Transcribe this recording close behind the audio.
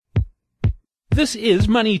This is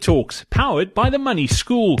Money Talks, powered by the Money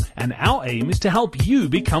School, and our aim is to help you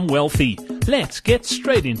become wealthy. Let's get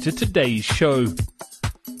straight into today's show.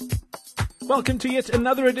 Welcome to yet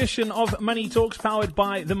another edition of Money Talks, powered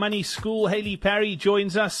by the Money School. Haley Parry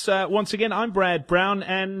joins us once again. I'm Brad Brown,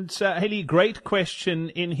 and Haley, great question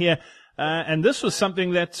in here. And this was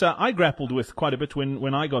something that I grappled with quite a bit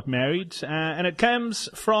when I got married. And it comes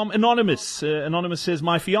from Anonymous. Anonymous says,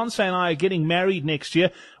 my fiance and I are getting married next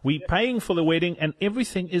year. We're paying for the wedding and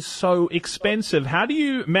everything is so expensive. How do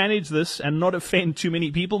you manage this and not offend too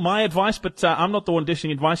many people? My advice, but I'm not the one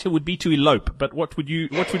dishing advice here, would be to elope. But what would you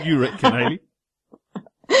reckon, Haley?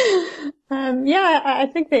 I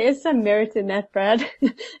think there is some merit in that, Brad,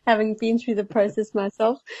 having been through the process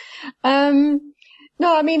myself.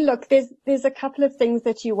 No, I mean, look, there's a couple of things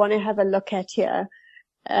that you want to have a look at here.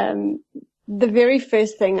 The very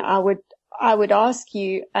first thing I would ask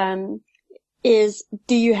you, is,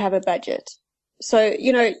 do you have a budget? So,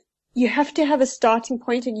 you have to have a starting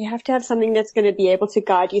point and you have to have something that's going to be able to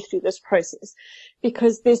guide you through this process,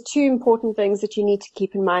 because there's two important things that you need to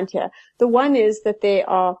keep in mind here. The one is that there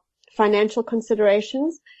are financial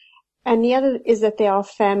considerations, and the other is that there are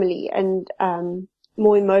family and,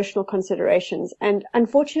 more emotional considerations. And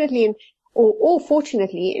unfortunately, or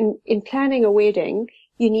fortunately, in planning a wedding,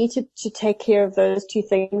 you need to take care of those two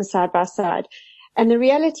things side by side. And the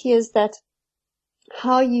reality is that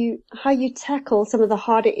how you tackle some of the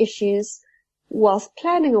harder issues whilst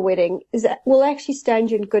planning a wedding will actually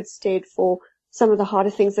stand you in good stead for some of the harder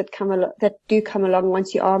things that do come along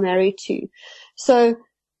once you are married too. So,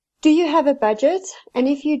 do you have a budget? And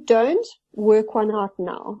if you don't, work one out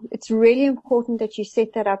now. It's really important that you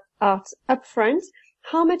set that up front.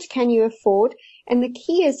 How much can you afford? And the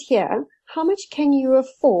key is here, how much can you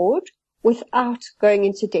afford without going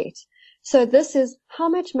into debt? So this is, how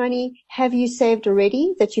much money have you saved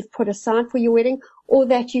already that you've put aside for your wedding, or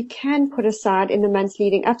that you can put aside in the months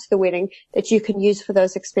leading up to the wedding that you can use for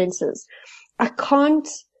those expenses? I can't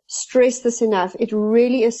stress this enough. It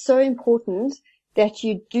really is so important that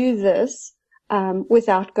you do this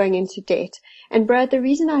without going into debt. And Brad, the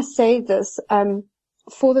reason I say this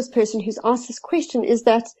for this person who's asked this question is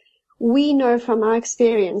that we know from our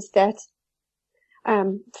experience that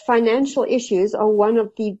financial issues are one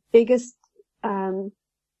of the biggest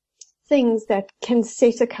things that can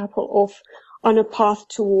set a couple off on a path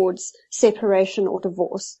towards separation or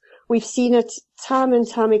divorce. We've seen it time and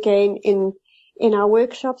time again in our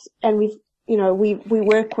workshops, and we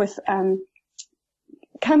work with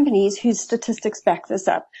companies whose statistics back this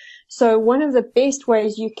up. So one of the best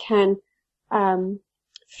ways you can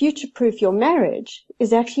future-proof your marriage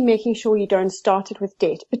is actually making sure you don't start it with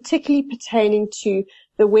debt, particularly pertaining to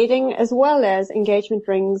the wedding as well as engagement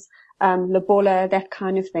rings, lobola, that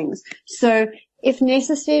kind of things. So if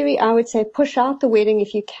necessary, I would say push out the wedding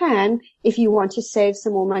if you can, if you want to save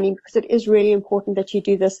some more money, because it is really important that you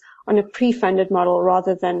do this on a pre-funded model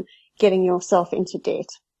rather than getting yourself into debt.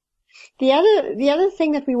 The other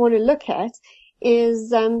thing that we want to look at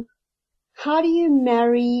is how do you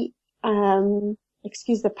marry,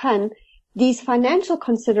 excuse the pun, these financial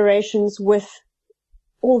considerations with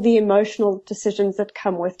all the emotional decisions that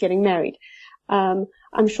come with getting married.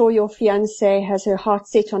 I'm sure your fiancée has her heart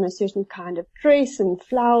set on a certain kind of dress and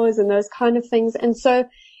flowers and those kind of things, and so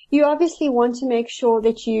you obviously want to make sure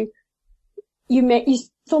that you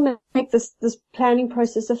still make this planning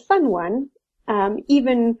process a fun one,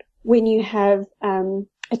 even when you have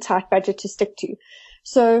a tight budget to stick to.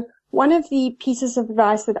 So one of the pieces of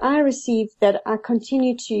advice that I received that I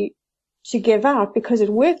continue to give out because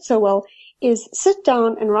it worked so well is sit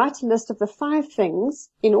down and write a list of the 5 things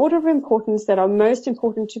in order of importance that are most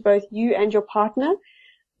important to both you and your partner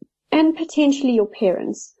and potentially your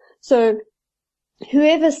parents. So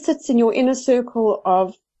whoever sits in your inner circle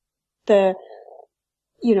of the,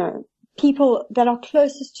 people that are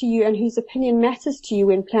closest to you and whose opinion matters to you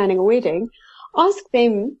when planning a wedding, ask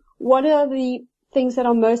them what are the things that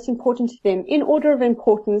are most important to them in order of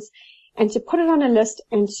importance, and to put it on a list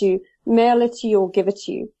and to mail it to you or give it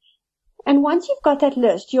to you. And once you've got that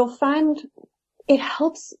list, you'll find it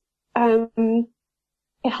helps pull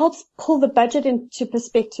the budget into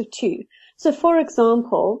perspective too. So for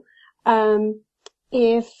example,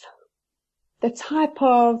 if the type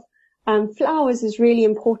of flowers is really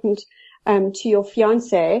important to your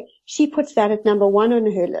fiancé, she puts that at number 1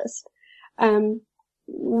 on her list.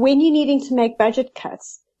 When you're needing to make budget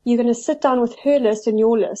cuts, you're going to sit down with her list and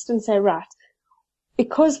your list and say, right,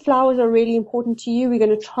 because flowers are really important to you, we're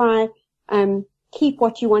going to try keep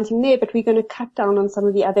what you're wanting there, but we're going to cut down on some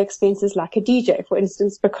of the other expenses like a DJ, for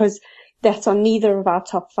instance, because that's on neither of our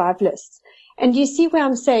top 5 lists. And you see where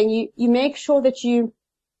I'm saying you make sure that you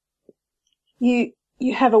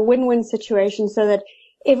have a win-win situation so that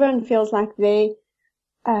everyone feels like the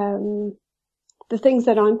things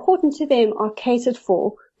that are important to them are catered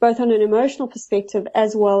for, both on an emotional perspective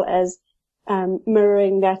as well as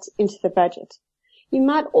mirroring that into the budget. You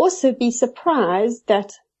might also be surprised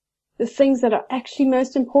that the things that are actually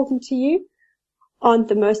most important to you aren't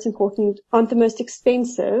the most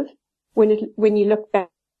expensive when you look back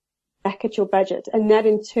at your budget. And that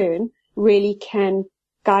in turn really can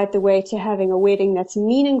guide the way to having a wedding that's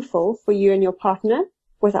meaningful for you and your partner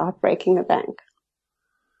without breaking the bank.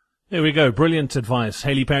 There we go. Brilliant advice.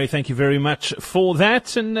 Hayley Parry, thank you very much for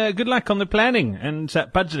that, and good luck on the planning and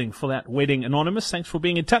budgeting for that wedding. Anonymous, thanks for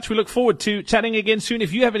being in touch. We look forward to chatting again soon.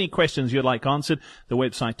 If you have any questions you'd like answered, the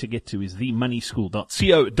website to get to is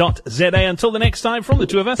themoneyschool.co.za. Until the next time, from the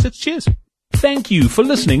two of us, it's cheers. Thank you for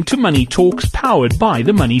listening to Money Talks, powered by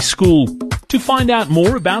The Money School. To find out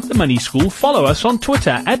more about The Money School, follow us on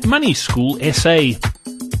Twitter @MoneySchoolSA.